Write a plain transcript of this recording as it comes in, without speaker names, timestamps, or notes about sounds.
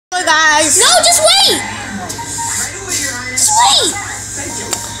No, just wait. Just wait.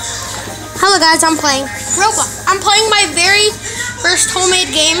 Hello guys, I'm playing Roblox. I'm playing my very first homemade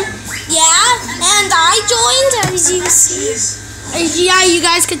game. Yeah, and I joined, as you see. Yeah, you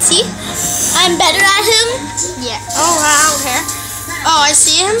guys could see. I'm better at him. Yeah. Oh, I don't care. Oh, I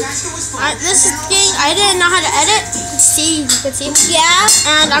see him. This is thing I didn't know how to edit. See, you could see. Yeah.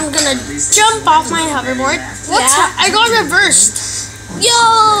 And I'm gonna jump off my hoverboard. I got reversed.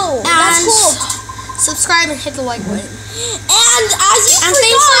 Yo, that's cool. Subscribe and hit the like button. And as you forgot,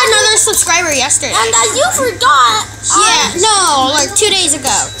 thanks for another subscriber yesterday. And as you forgot, like 2 days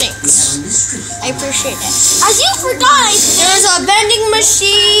ago. Thanks. I appreciate it. As you forgot, there's a vending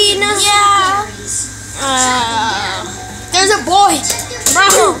machine. Yeah. There's a boy.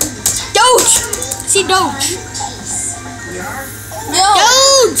 Bro. Doge. See Doge. Yo.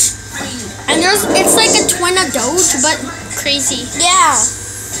 Doge. And it's like a twin of Doge, but crazy. Yeah.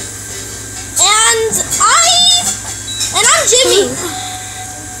 And I'm Jimmy.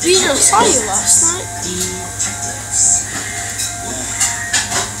 We just saw you last night.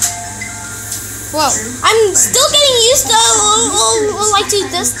 Whoa. I'm still getting used to like to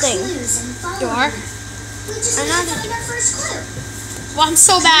this thing. You are? I'm not. Well, I'm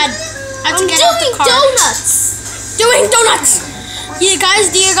so bad. I have to get out the car. Donuts. Doing donuts. Do you guys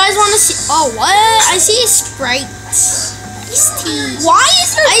want to see? Oh, what? I see a Sprite. Iced tea. Why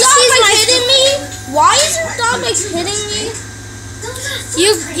is your dog hitting me? Why is your dog hitting me?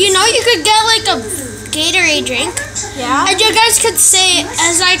 You know you could get like a Gatorade drink. Yeah. And you guys could say,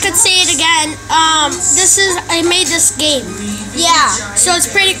 as I could say it again, I made this game. Yeah. So it's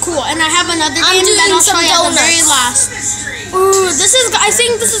pretty cool. And I have another game that I'll show you at the very last. Ooh, I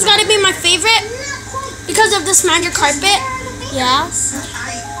think this is gotta be my favorite because of this magic carpet. Yeah.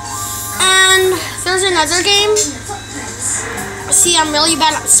 And there's another game. See, I'm really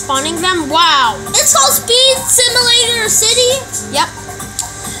bad at spawning them. Wow. It's called Speed Simulator City. Yep.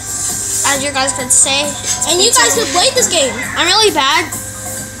 As you guys could say. And you guys could play this game. I'm really bad.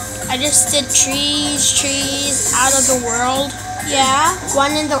 I just did trees out of the world. Yeah.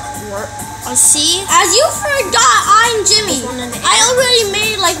 One in the world. See? As you forgot, I'm Jimmy. I already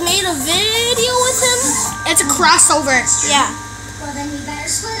made a video with him. It's a crossover. Yeah. Well, then we better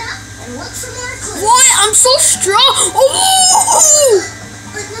split up and look for more clues. What? I'm so strong. Oh!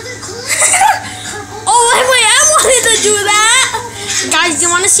 Another clue? Oh, wait, I wanted to do that. Guys, do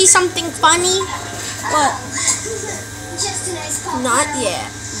you want to see something funny? What? Just a nice pop. Not yet,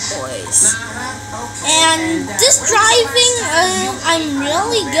 boys. And this driving, I'm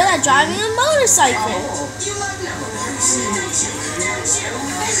really good at driving a motorcycle.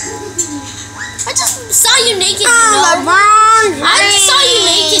 I just saw you naked, you know. LeBron I just saw you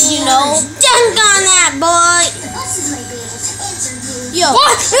naked, you know. Dunk on that, boy. Buses might be able to answer you. Yo.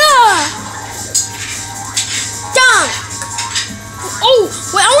 What? Dunk. Oh,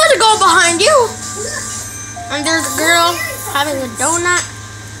 wait, I want to go behind you. And there's a girl having a donut.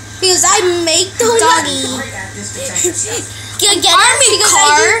 Because I make donuts. Doggy. Because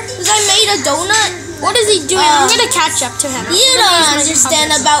I made a donut. What is he doing? I'm gonna catch up to him. You don't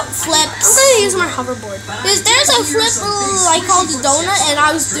understand about flips. I'm gonna use my hoverboard. Because there's a flip like called the donut, and I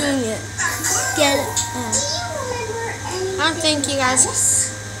was doing it. Get it? I don't think you guys.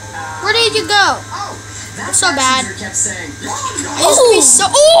 Where did you go? I'm so bad. I used to be so.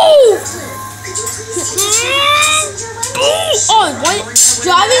 Oh! Oh, what?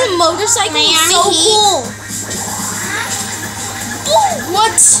 Driving a motorcycle is so cool.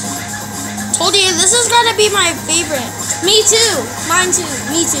 What? Told you, this is gonna be my favorite. Me too. Mine too.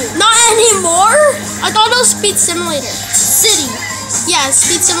 Me too. Not anymore? I thought it was Speed Simulator City. Yeah,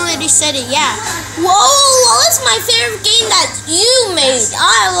 Speed Simulator City, yeah. Whoa, well, it's my favorite game that you made.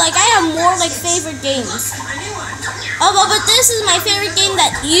 I have more favorite games. Oh, but this is my favorite game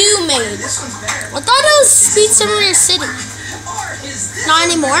that you made. I thought it was Speed Simulator City. Not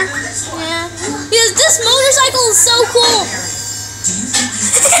anymore? Yeah. Because this motorcycle is so cool.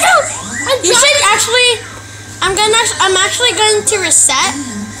 You should actually. I'm actually going to reset.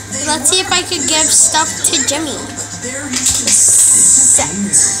 Let's see if I could give stuff to Jimmy. Reset.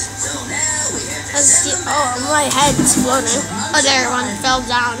 Let's see. Oh, my head exploded. Oh, there, one fell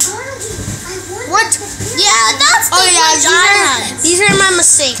down. What? Yeah, that's the glitch I had. These are my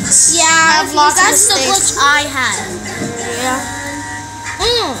mistakes. Yeah, I have lots of that's the mistakes. glitch I had. Yeah.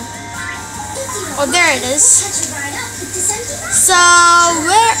 Oh, there it is. So,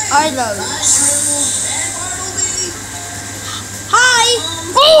 where are those? Hi!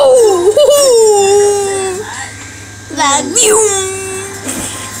 Oh! That view!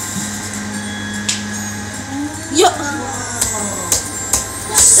 Yo.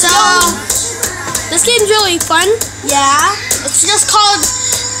 So, This game's really fun. Yeah. It's just called,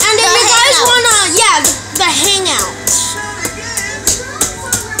 and if you guys wanna, the Hangout.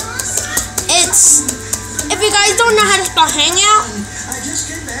 If you guys don't know how to spell Hangout,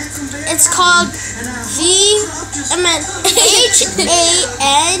 it's called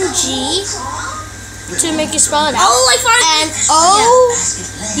H-A-N-G to make you spell it out. Oh, like for and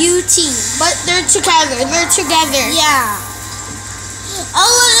O-U-T, but they're together. Yeah.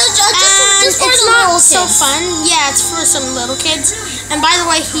 Oh, and just for it's the not little so kids. fun. Yeah, it's for some little kids. And by the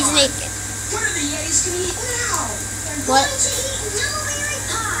way, he's naked. What?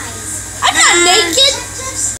 I'm not naked.